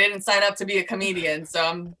I didn't sign up to be a comedian, so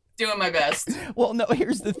I'm doing my best. Well, no,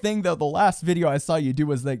 here's the thing though. The last video I saw you do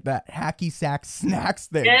was like that hacky sack snacks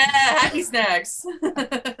thing. Yeah, hacky snacks.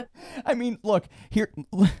 I mean, look here.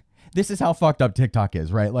 This is how fucked up TikTok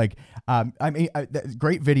is, right? Like,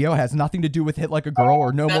 great video, has nothing to do with Hit Like a Girl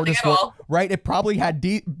or No More Dysphoria, right? It probably had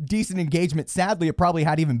decent engagement. Sadly, it probably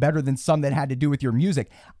had even better than some that had to do with your music.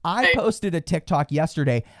 I posted a TikTok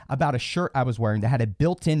yesterday about a shirt I was wearing that had a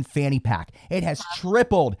built-in fanny pack. It has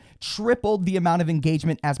tripled the amount of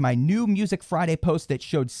engagement as my new Music Friday post that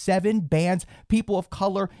showed 7 bands, people of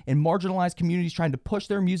color, and marginalized communities trying to push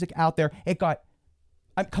their music out there. It got,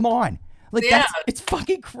 come on. Like, yeah. It's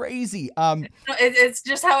fucking crazy. It's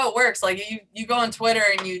just how it works. Like you go on Twitter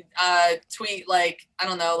and you tweet like, I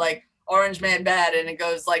don't know, like Orange Man Bad, and it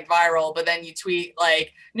goes like viral, but then you tweet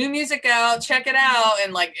like new music out, check it out,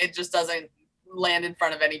 and like it just doesn't land in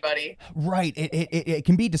front of anybody. Right. It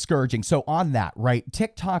can be discouraging. So on that, right,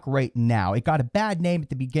 TikTok right now, it got a bad name at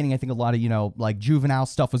the beginning. I think a lot of, like juvenile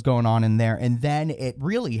stuff was going on in there, and then it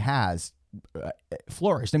really has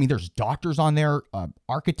flourished. I mean, there's doctors on there,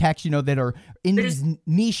 architects, that are in these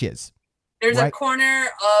niches. There's a corner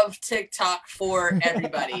of TikTok for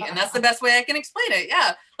everybody. And that's the best way I can explain it.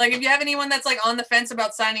 Yeah. Like if you have anyone that's like on the fence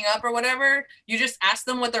about signing up or whatever, you just ask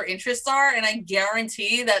them what their interests are. And I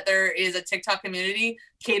guarantee that there is a TikTok community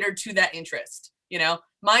catered to that interest.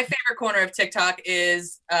 My favorite corner of TikTok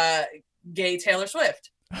is gay Taylor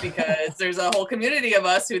Swift, because there's a whole community of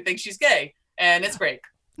us who think she's gay, and it's great.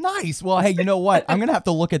 Nice. Well, hey, you know what? I'm gonna have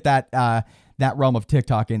to look at that realm of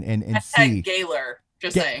TikTok and see. Gaylor,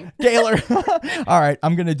 just saying. Gaylor. All right,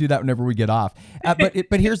 I'm gonna do that whenever we get off.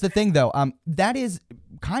 But here's the thing, though. That is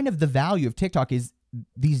kind of the value of TikTok, is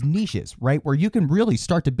these niches, right, where you can really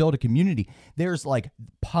start to build a community. There's like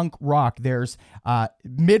punk rock, there's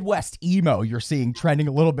Midwest emo you're seeing trending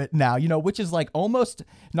a little bit now, which is like almost,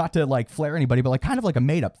 not to like flare anybody, but like kind of like a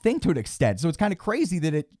made up thing to an extent. So it's kind of crazy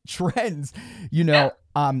that it trends, Yeah.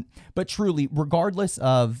 But truly, regardless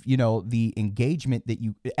of, the engagement that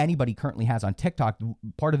anybody currently has on TikTok,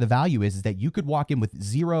 part of the value is that you could walk in with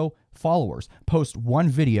 0 followers, post one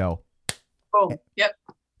video. Oh, yep.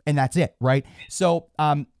 And that's it, right? So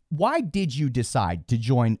why did you decide to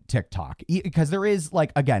join TikTok? Because there is,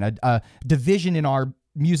 like, again, a division in our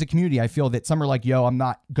music community. I feel that some are like, yo, I'm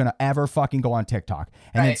not going to ever fucking go on TikTok.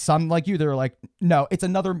 And then some like you, they're like, no, it's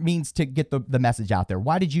another means to get the message out there.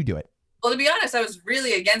 Why did you do it? Well, to be honest, I was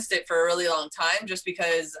really against it for a really long time, just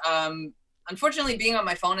because, unfortunately, being on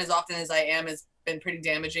my phone as often as I am has been pretty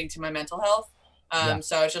damaging to my mental health.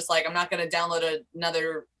 So it's just like, I'm not going to download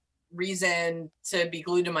another reason to be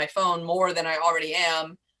glued to my phone more than I already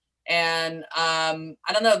am. And I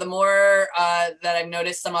don't know, the more that I've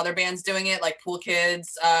noticed some other bands doing it, like Pool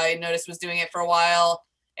Kids, I noticed was doing it for a while.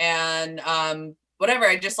 And whatever,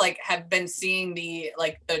 I just like have been seeing the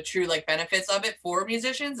true like benefits of it for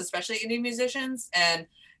musicians, especially indie musicians, and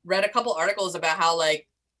read a couple articles about how like,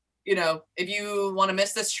 you know, if you want to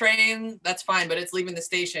miss this train, that's fine, but it's leaving the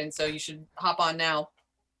station, so you should hop on now.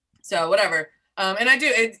 So whatever. And I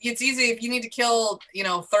do, it's easy. If you need to kill, you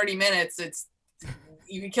know, 30 minutes,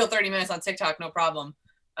 you can kill 30 minutes on TikTok, no problem.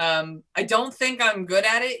 I don't think I'm good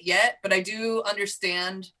at it yet, but I do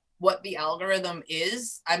understand what the algorithm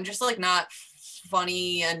is. I'm just like not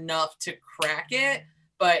funny enough to crack it.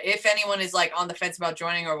 But if anyone is like on the fence about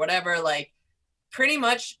joining or whatever, like pretty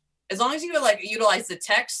much as long as you like utilize the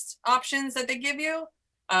text options that they give you,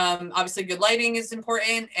 obviously good lighting is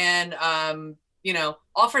important, and you know,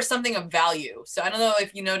 offer something of value. So I don't know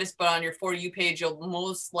if you noticed, but on your For You page, you'll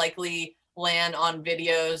most likely land on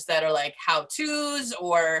videos that are like how-tos,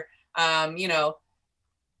 or you know,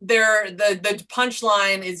 the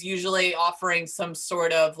punchline is usually offering some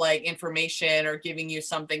sort of like information or giving you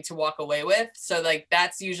something to walk away with. So like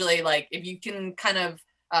that's usually like, if you can kind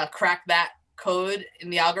of crack that code in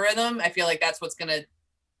the algorithm, I feel like that's what's gonna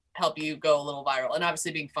help you go a little viral. And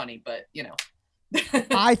obviously being funny, but you know.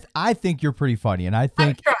 I think you're pretty funny, and I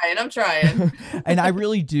think I'm trying. And I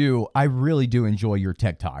really do enjoy your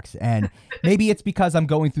TikToks. And maybe it's because I'm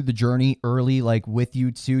going through the journey early, like with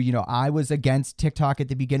you too. You know, I was against TikTok at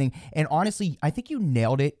the beginning, and honestly, I think you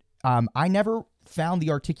nailed it. I never found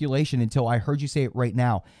the articulation until I heard you say it right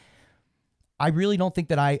now. I really don't think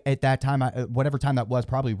that at that time, whatever time that was,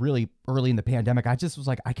 probably really early in the pandemic, I just was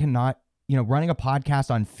like, I cannot, you know, running a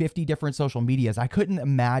podcast on 50 different social medias, I couldn't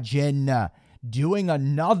imagine doing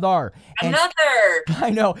another.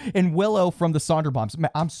 I know. And Willow from the Sonderbombs.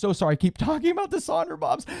 I'm so sorry I keep talking about the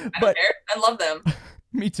Sonderbombs. I don't care. I love them.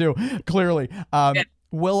 Me too, clearly.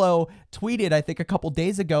 Willow tweeted, I think a couple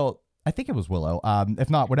days ago, I think it was Willow,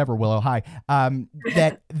 if not, whatever, Willow, hi,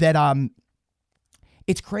 that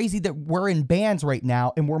it's crazy that we're in bands right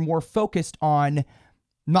now and we're more focused on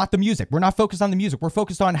not the music. We're not focused on the music. We're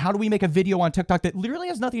focused on how do we make a video on TikTok that literally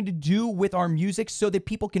has nothing to do with our music, so that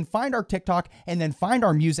people can find our TikTok and then find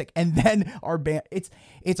our music and then our band. It's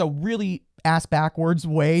a really ass backwards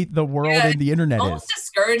way the world and the internet is. Almost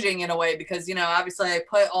discouraging in a way, because, you know, obviously I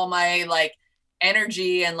put all my like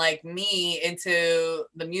energy and like me into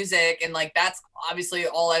the music, and like that's obviously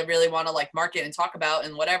all I really want to like market and talk about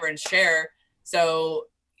and whatever and share. So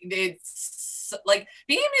it's like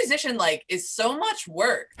being a musician like is so much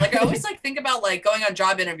work. Like I always like think about like going on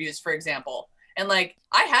job interviews, for example, and like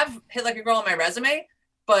I have Hit Like a Girl on my resume,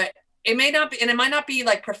 but it may not be, and it might not be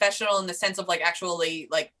like professional in the sense of like actually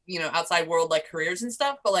like, you know, outside world like careers and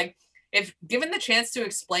stuff, but like if given the chance to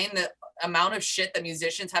explain the amount of shit that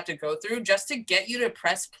musicians have to go through just to get you to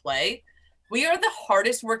press play, we are the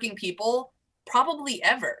hardest working people probably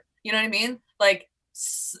ever. You know what I mean? Like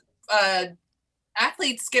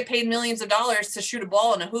athletes get paid millions of dollars to shoot a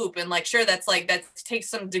ball in a hoop, and like sure, that's like that takes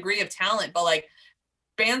some degree of talent, but like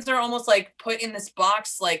bands are almost like put in this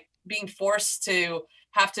box, like being forced to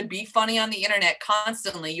have to be funny on the internet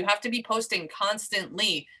constantly. You have to be posting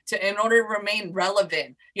constantly in order to remain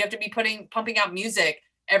relevant. You have to be pumping out music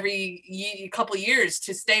every couple years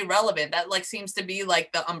to stay relevant. That like seems to be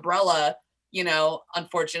like the umbrella, you know,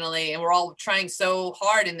 unfortunately, and we're all trying so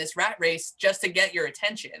hard in this rat race just to get your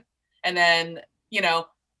attention. And then, you know,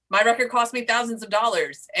 my record cost me thousands of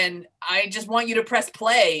dollars, and I just want you to press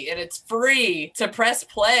play, and it's free to press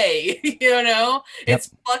play. You know,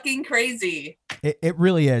 It's fucking crazy. It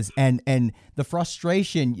really is. And the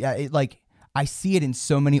frustration, like I see it in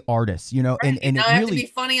so many artists, you know, right. and now it I really have to be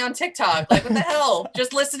funny on TikTok. Like, what the hell?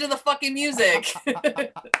 Just listen to the fucking music.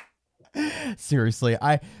 Seriously,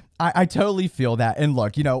 I totally feel that. And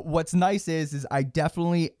look, you know, what's nice is I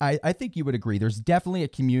think you would agree. There's definitely a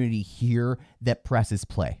community here that presses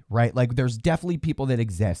play, right? Like there's definitely people that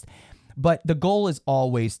exist. But the goal is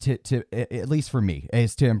always to, at least for me,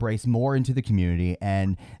 is to embrace more into the community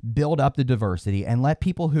and build up the diversity and let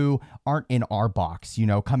people who aren't in our box, you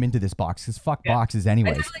know, come into this box, because fuck boxes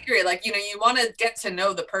anyways. I totally agree. Like, you know, you want to get to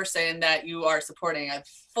know the person that you are supporting. I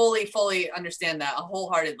fully understand that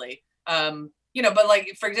wholeheartedly. You know, but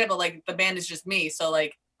like, for example, like the band is just me. So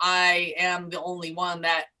like, I am the only one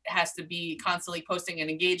that has to be constantly posting and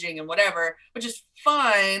engaging and whatever, which is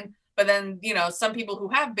fine. But then, you know, some people who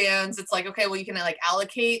have bands, it's like, okay, well, you can like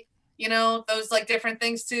allocate, you know, those like different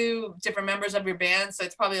things to different members of your band. So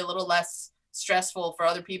it's probably a little less stressful for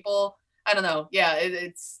other people. I don't know. Yeah,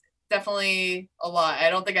 it's definitely a lot. I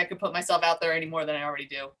don't think I could put myself out there any more than I already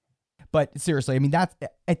do. But seriously, I mean, that's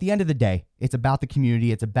at the end of the day, it's about the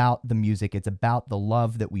community. It's about the music. It's about the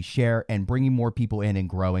love that we share and bringing more people in and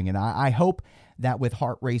growing. And I hope that with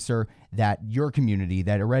Heart Racer, that your community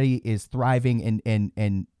that already is thriving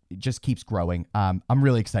and it just keeps growing. I'm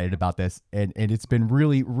really excited about this, and it's been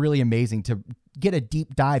really, really amazing to get a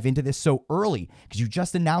deep dive into this so early because you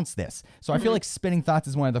just announced this. So I feel like Spinning Thoughts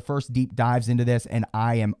is one of the first deep dives into this, and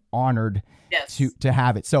I am honored to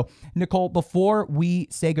have it. So Nicole, before we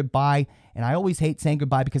say goodbye, and I always hate saying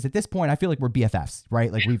goodbye because at this point I feel like we're BFFs,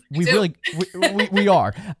 right? Like we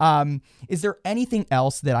are. Is there anything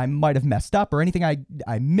else that I might have messed up or anything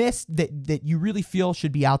I missed that you really feel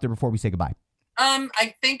should be out there before we say goodbye?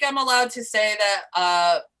 I think I'm allowed to say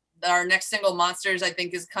that our next single, Monsters, I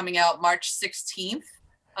think is coming out March 16th.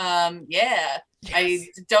 Yes. I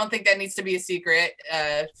don't think that needs to be a secret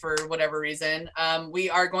for whatever reason. We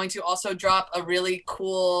are going to also drop a really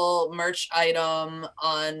cool merch item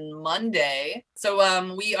on Monday.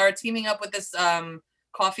 So we are teaming up with this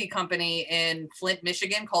coffee company in Flint,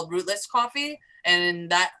 Michigan called Rootless Coffee. And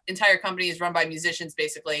that entire company is run by musicians,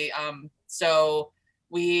 basically. So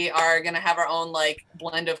we are going to have our own like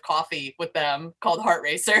blend of coffee with them called Heart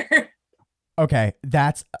Racer. Okay,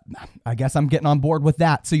 I guess I'm getting on board with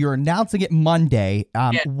that. So you're announcing it Monday.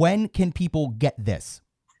 When can people get this?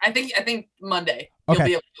 I think Monday. You'll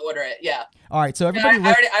be able to order it. Yeah. All right. So everybody,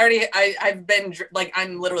 I've been like,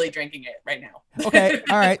 I'm literally drinking it right now. Okay.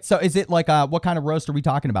 All right. So is it like what kind of roast are we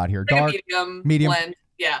talking about here? Dark, medium blend.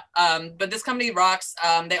 Yeah. But this company rocks.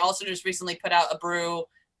 They also just recently put out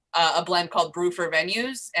a blend called Brew for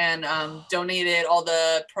Venues, and donated all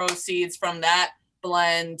the proceeds from that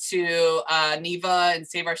blend to Neva and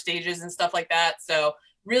Save Our Stages and stuff like that. So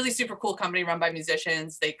really super cool company run by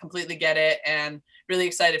musicians. They completely get it, and really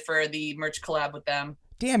excited for the merch collab with them.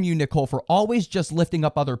 Damn you, Nicole, for always just lifting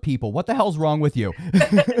up other people. What the hell's wrong with you?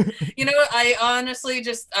 I honestly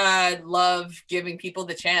just love giving people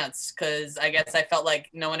the chance, because I guess I felt like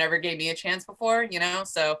no one ever gave me a chance before,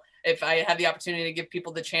 so if I have the opportunity to give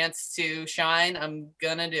people the chance to shine, I'm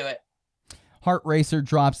gonna do it. Heart Racer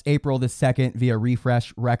drops April the 2nd via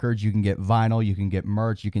Refresh Records. You can get vinyl, you can get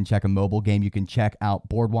merch, you can check a mobile game, you can check out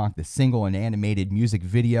Boardwalk, the single and animated music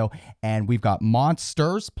video. And we've got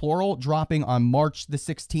Monsters, plural, dropping on March the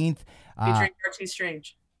 16th. Featuring Bartees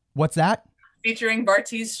Strange. What's that? Featuring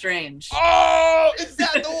Bartees Strange. Oh, is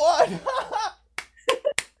that the one?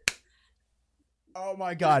 Oh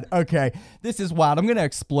my God. Okay. This is wild. I'm going to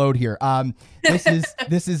explode here.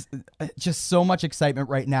 This is just so much excitement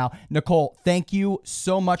right now. Nicole, thank you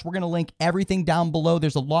so much. We're going to link everything down below.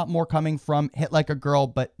 There's a lot more coming from Hit Like a Girl,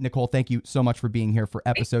 but Nicole, thank you so much for being here for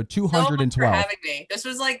episode 212. So much for having me. This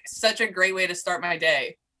was like such a great way to start my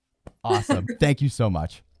day. Awesome. Thank you so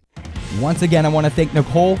much. Once again, I want to thank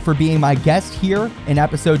Nicole for being my guest here in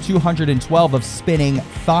episode 212 of Spinning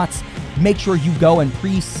Thoughts. Make sure you go and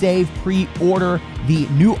pre-order the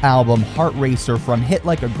new album, Heart Racer, from Hit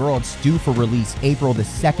Like a Girl. It's due for release April the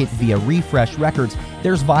 2nd via Refresh Records.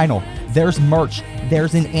 There's vinyl, there's merch,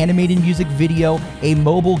 there's an animated music video, a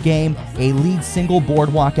mobile game, a lead single,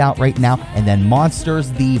 Boardwalk, out right now, and then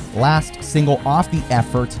Monsters, the last single off the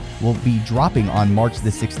effort, will be dropping on March the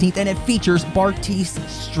 16th, and it features Bartees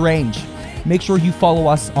Strange. Make sure you follow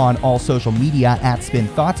us on all social media at Spin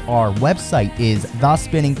Thoughts. Our website is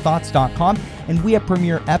thespinningthoughts.com, and we have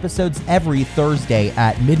premiere episodes every Thursday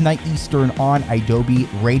at midnight Eastern on Adobe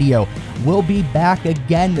Radio. We'll be back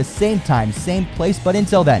again the same time, same place, but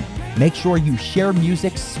until then, make sure you share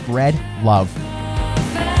music, spread love.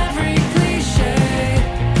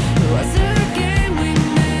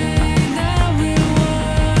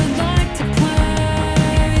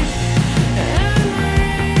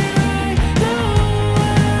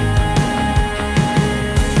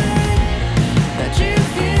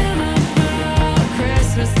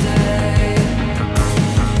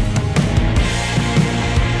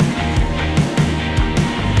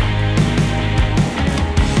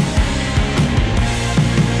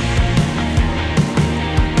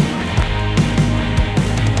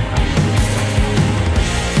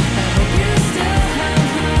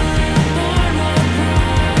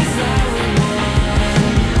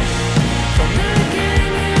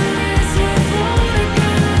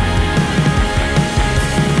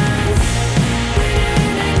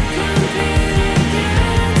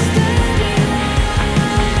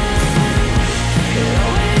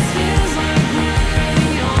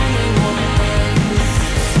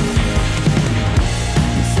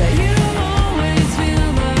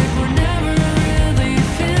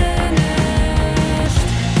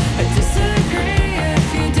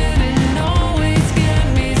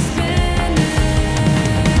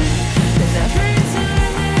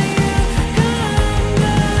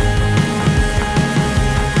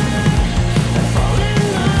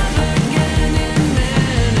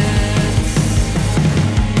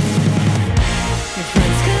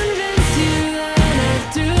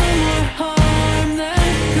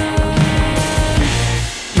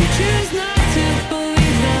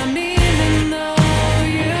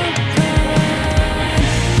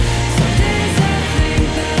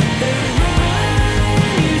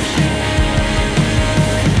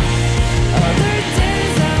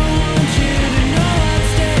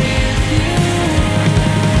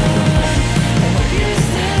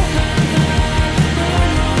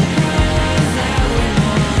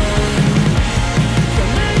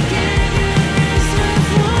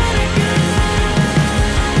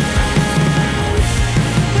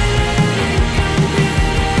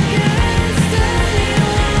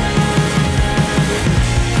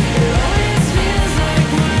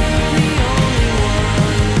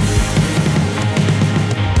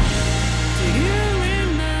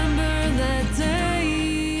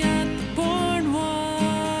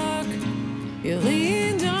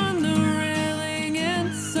 leaned on the railing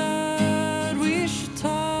and said we should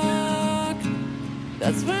talk.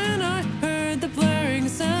 That's when I